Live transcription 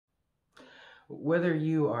Whether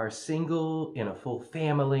you are single, in a full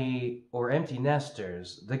family, or empty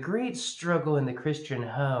nesters, the great struggle in the Christian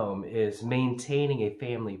home is maintaining a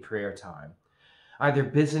family prayer time. Either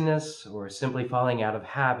busyness or simply falling out of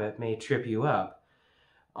habit may trip you up.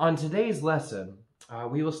 On today's lesson,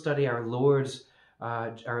 we will study our Lord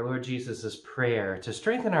Jesus' prayer to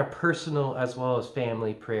strengthen our personal as well as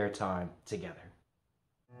family prayer time together.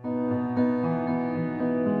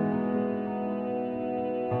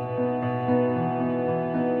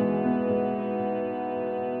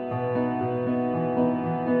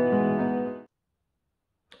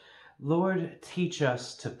 Lord, teach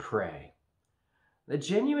us to pray. The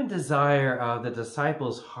genuine desire of the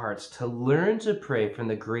disciples' hearts to learn to pray from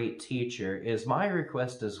the great teacher is my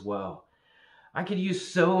request as well. I could use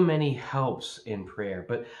so many helps in prayer,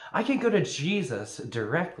 but I can go to Jesus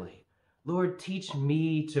directly. Lord, teach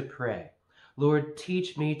me to pray. Lord,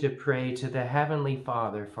 teach me to pray to the Heavenly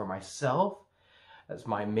Father for myself, as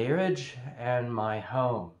my marriage, and my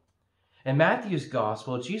home. In Matthew's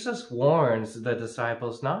Gospel, Jesus warns the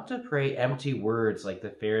disciples not to pray empty words like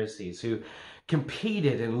the Pharisees, who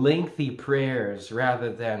competed in lengthy prayers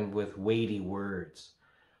rather than with weighty words.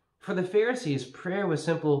 For the Pharisees, prayer was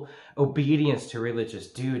simple obedience to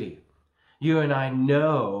religious duty. You and I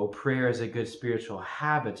know prayer is a good spiritual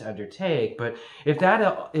habit to undertake, but if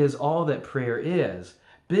that is all that prayer is,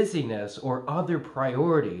 busyness or other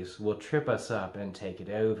priorities will trip us up and take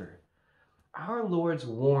it over. Our Lord's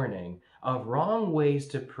warning of wrong ways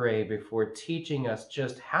to pray before teaching us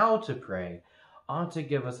just how to pray ought to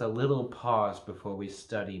give us a little pause before we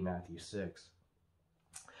study Matthew 6.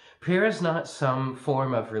 Prayer is not some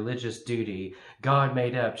form of religious duty God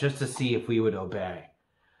made up just to see if we would obey.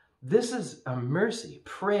 This is a mercy.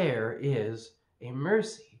 Prayer is a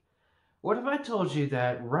mercy. What if I told you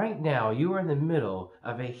that right now you are in the middle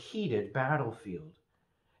of a heated battlefield?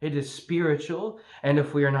 It is spiritual, and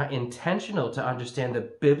if we are not intentional to understand the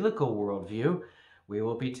biblical worldview, we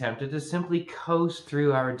will be tempted to simply coast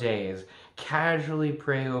through our days, casually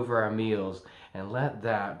pray over our meals, and let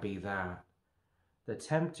that be that. The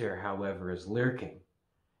tempter, however, is lurking,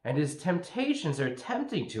 and his temptations are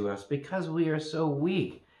tempting to us because we are so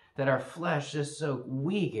weak, that our flesh is so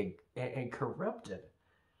weak and corrupted.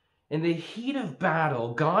 In the heat of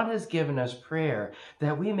battle, God has given us prayer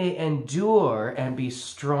that we may endure and be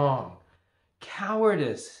strong.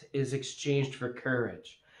 Cowardice is exchanged for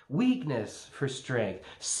courage, weakness for strength,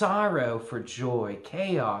 sorrow for joy,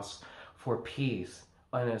 chaos for peace,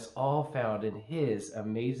 and it's all found in His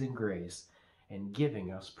amazing grace in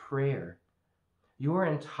giving us prayer. Your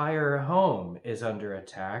entire home is under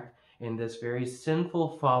attack in this very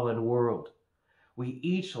sinful, fallen world. We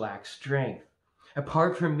each lack strength.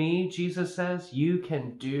 Apart from me, Jesus says, you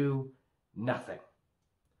can do nothing.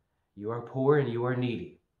 You are poor and you are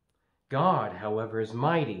needy. God, however, is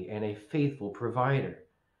mighty and a faithful provider.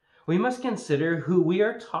 We must consider who we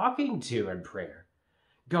are talking to in prayer.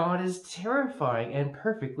 God is terrifying and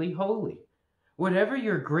perfectly holy. Whatever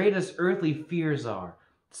your greatest earthly fears are,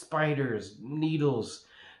 spiders, needles,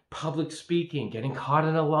 public speaking, getting caught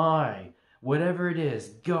in a lie, whatever it is,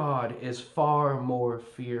 God is far more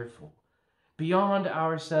fearful. Beyond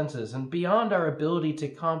our senses and beyond our ability to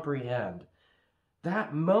comprehend.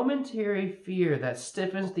 That momentary fear that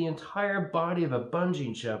stiffens the entire body of a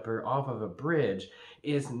bungee jumper off of a bridge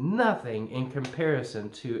is nothing in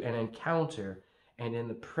comparison to an encounter and in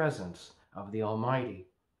the presence of the Almighty.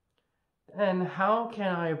 Then how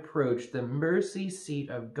can I approach the mercy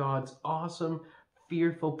seat of God's awesome,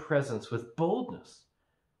 fearful presence with boldness?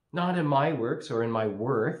 Not in my works or in my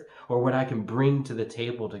worth or what I can bring to the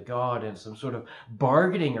table to God in some sort of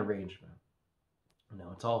bargaining arrangement.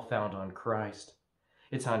 No, it's all found on Christ.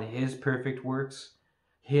 It's on His perfect works,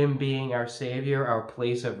 Him being our Savior, our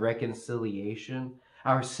place of reconciliation,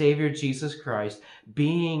 our Savior Jesus Christ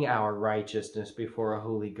being our righteousness before a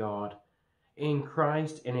holy God. In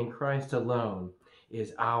Christ and in Christ alone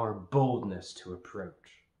is our boldness to approach.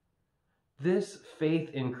 This faith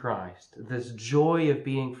in Christ, this joy of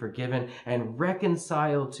being forgiven and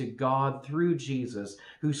reconciled to God through Jesus,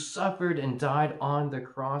 who suffered and died on the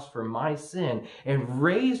cross for my sin and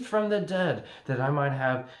raised from the dead that I might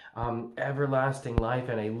have everlasting life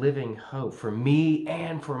and a living hope for me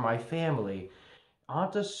and for my family,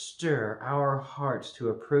 ought to stir our hearts to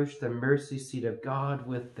approach the mercy seat of God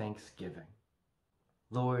with thanksgiving.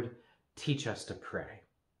 Lord, teach us to pray.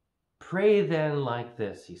 Pray then like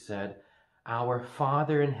this, he said, Our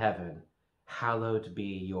Father in heaven, hallowed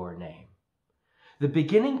be your name. The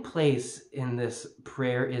beginning place in this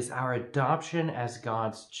prayer is our adoption as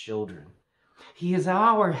God's children. He is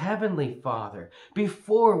our heavenly Father.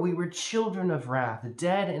 Before we were children of wrath,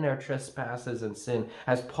 dead in our trespasses and sin,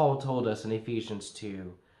 as Paul told us in Ephesians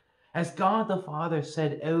 2. As God the Father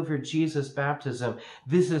said over Jesus' baptism,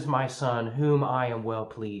 "This is my Son, whom I am well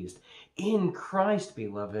pleased." In Christ,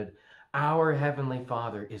 beloved, our Heavenly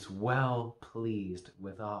Father is well pleased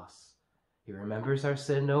with us. He remembers our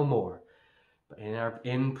sin no more, but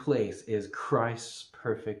in place is Christ's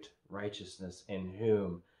perfect righteousness, in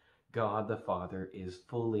whom God the Father is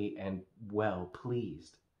fully and well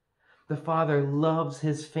pleased. The Father loves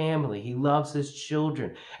his family. He loves his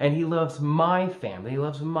children. And he loves my family. He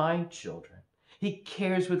loves my children. He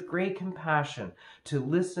cares with great compassion to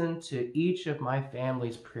listen to each of my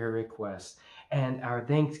family's prayer requests and our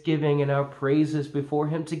thanksgiving and our praises before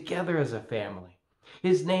him together as a family.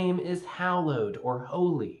 His name is hallowed or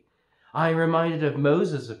holy. I am reminded of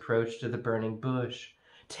Moses' approach to the burning bush.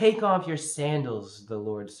 "Take off your sandals," the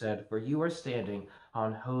Lord said, "for you are standing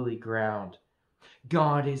on holy ground."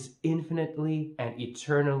 God is infinitely and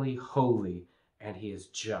eternally holy, and he is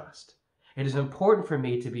just. It is important for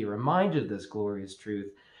me to be reminded of this glorious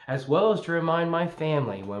truth, as well as to remind my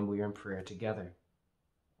family when we are in prayer together.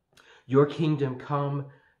 Your kingdom come,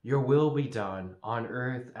 your will be done on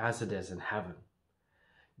earth as it is in heaven.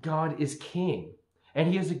 God is king, and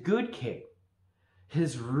he is a good king.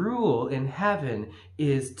 His rule in heaven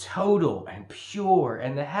is total and pure,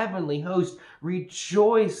 and the heavenly host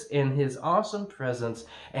rejoice in his awesome presence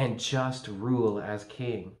and just rule as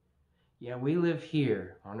king. Yet we live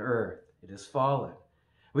here on earth. It is fallen.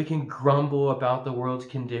 We can grumble about the world's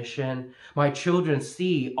condition. My children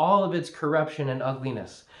see all of its corruption and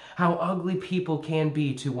ugliness, how ugly people can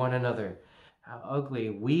be to one another, how ugly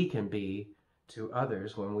we can be to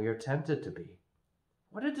others when we are tempted to be.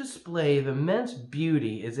 What a display of immense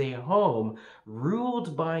beauty is a home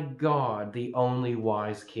ruled by God, the only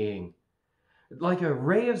wise King. Like a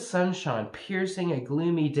ray of sunshine piercing a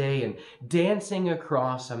gloomy day and dancing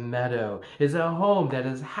across a meadow is a home that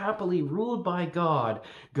is happily ruled by God,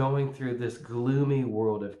 going through this gloomy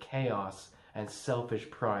world of chaos and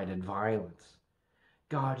selfish pride and violence.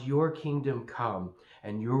 God, your kingdom come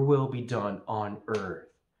and your will be done on earth.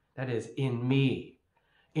 That is, in me,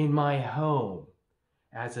 in my home,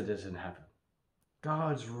 as it is in heaven.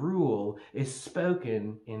 God's rule is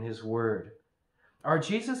spoken in his word. Are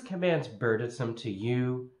Jesus' commands burdensome to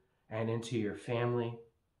you and into your family?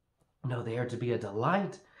 No, they are to be a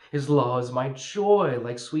delight. His law is my joy,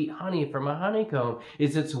 like sweet honey from a honeycomb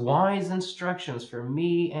is its wise instructions for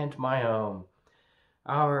me and my home.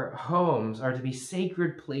 Our homes are to be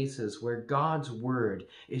sacred places where God's word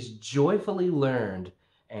is joyfully learned,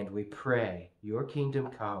 and we pray, your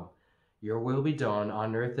kingdom come. Your will be done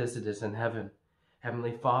on earth as it is in heaven.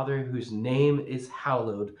 Heavenly Father, whose name is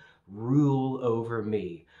hallowed, rule over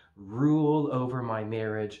me, rule over my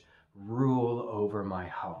marriage, rule over my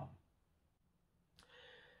home.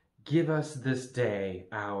 Give us this day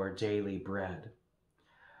our daily bread.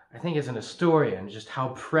 I think as an historian, just how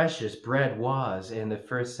precious bread was in the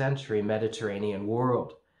first century Mediterranean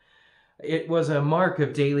world. It was a mark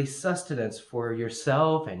of daily sustenance for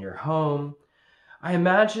yourself and your home. I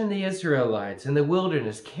imagine the Israelites in the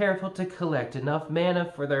wilderness careful to collect enough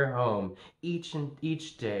manna for their home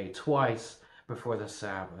each day, twice before the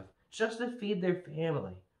Sabbath, just to feed their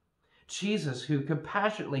family. Jesus, who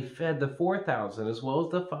compassionately fed the 4,000 as well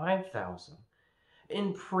as the 5,000.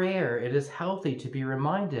 In prayer, it is healthy to be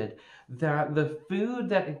reminded that the food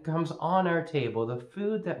that comes on our table, the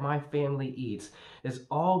food that my family eats, is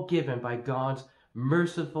all given by God's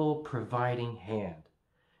merciful, providing hand.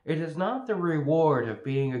 It is not the reward of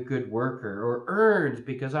being a good worker or earned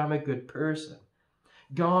because I'm a good person.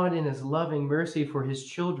 God, in his loving mercy for his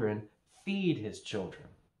children, feed his children.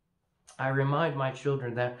 I remind my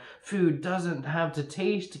children that food doesn't have to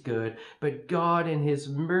taste good, but God in his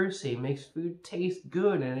mercy makes food taste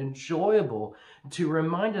good and enjoyable to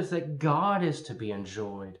remind us that God is to be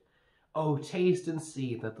enjoyed. Oh, taste and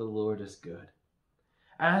see that the Lord is good.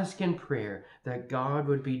 Ask in prayer that God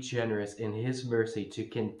would be generous in his mercy to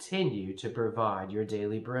continue to provide your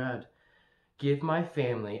daily bread. Give my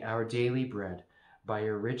family our daily bread by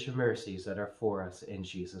your rich mercies that are for us in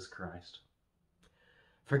Jesus Christ.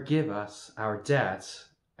 Forgive us our debts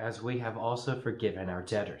as we have also forgiven our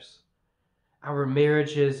debtors. Our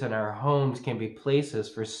marriages and our homes can be places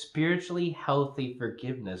for spiritually healthy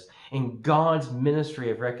forgiveness in God's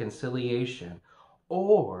ministry of reconciliation,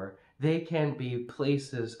 or they can be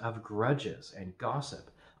places of grudges and gossip,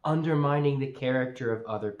 undermining the character of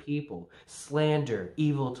other people, slander,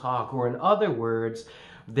 evil talk, or in other words,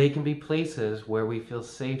 they can be places where we feel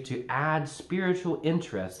safe to add spiritual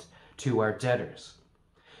interest to our debtors.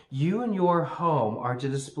 You and your home are to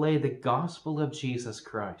display the gospel of Jesus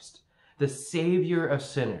Christ, the Savior of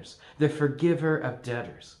sinners, the forgiver of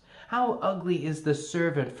debtors. How ugly is the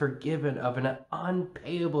servant forgiven of an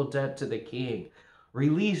unpayable debt to the king,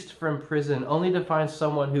 released from prison only to find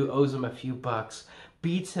someone who owes him a few bucks,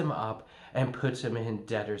 beats him up, and puts him in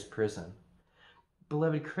debtor's prison.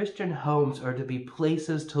 Beloved, Christian homes are to be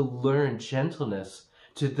places to learn gentleness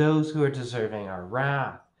to those who are deserving our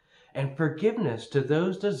wrath, and forgiveness to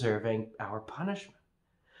those deserving our punishment.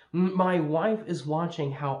 My wife is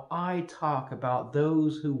watching how I talk about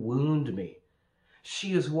those who wound me.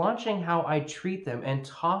 She is watching how I treat them and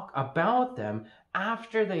talk about them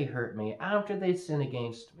after they hurt me, after they sin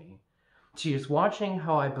against me. She is watching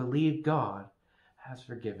how I believe God has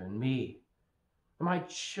forgiven me. My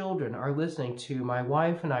children are listening to my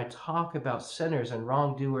wife and I talk about sinners and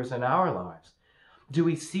wrongdoers in our lives. Do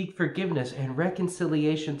we seek forgiveness and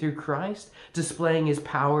reconciliation through Christ, displaying his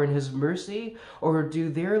power and his mercy? Or do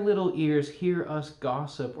their little ears hear us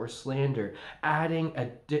gossip or slander, adding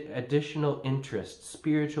additional interest,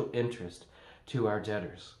 spiritual interest, to our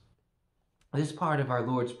debtors? This part of our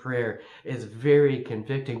Lord's Prayer is very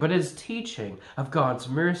convicting, but it's teaching of God's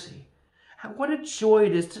mercy. What a joy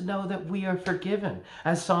it is to know that we are forgiven.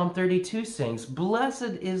 As Psalm 32 sings,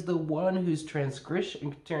 "Blessed is the one whose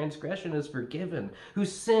transgression is forgiven,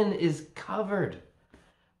 whose sin is covered."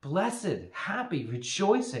 Blessed, happy,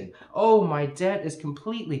 rejoicing. Oh, my debt is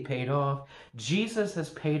completely paid off. Jesus has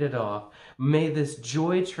paid it off. May this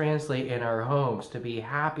joy translate in our homes to be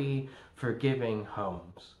happy, forgiving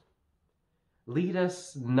homes. Lead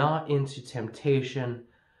us not into temptation,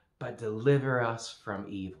 but deliver us from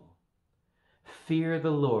evil. Fear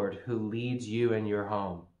the Lord who leads you in your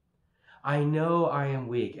home. I know I am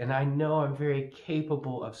weak, and I know I'm very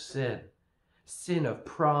capable of sin. Sin of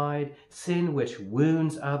pride, sin which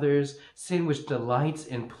wounds others, sin which delights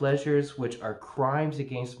in pleasures which are crimes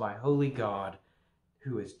against my holy God,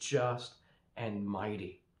 who is just and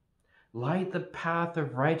mighty. Light the path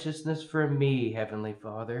of righteousness for me, Heavenly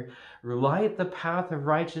Father. Light the path of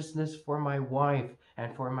righteousness for my wife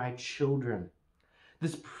and for my children.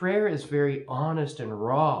 This prayer is very honest and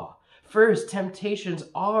raw. First, temptations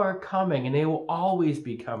are coming, and they will always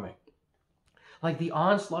be coming. Like the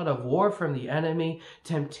onslaught of war from the enemy,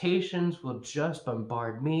 temptations will just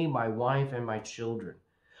bombard me, my wife, and my children.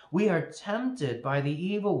 We are tempted by the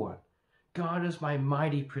evil one. God is my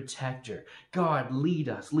mighty protector. God, lead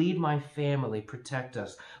us, lead my family, protect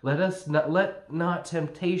us. Let not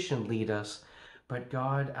temptation lead us, but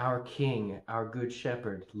God, our King, our good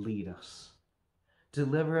shepherd, lead us.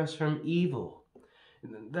 Deliver us from evil.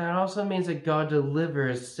 That also means that God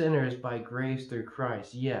delivers sinners by grace through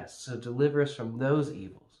Christ. Yes, so deliver us from those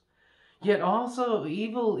evils. Yet also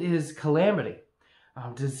evil is calamity,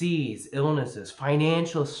 disease, illnesses,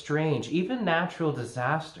 financial strain, even natural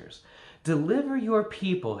disasters. Deliver your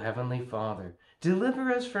people, Heavenly Father. Deliver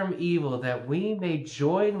us from evil that we may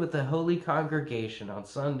join with the holy congregation on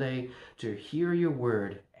Sunday to hear your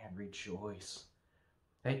word and rejoice.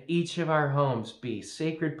 Let each of our homes be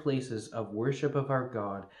sacred places of worship of our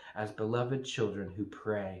God as beloved children who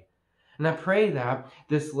pray. And I pray that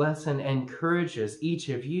this lesson encourages each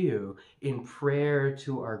of you in prayer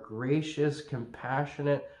to our gracious,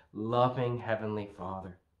 compassionate, loving Heavenly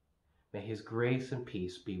Father. May his grace and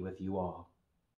peace be with you all.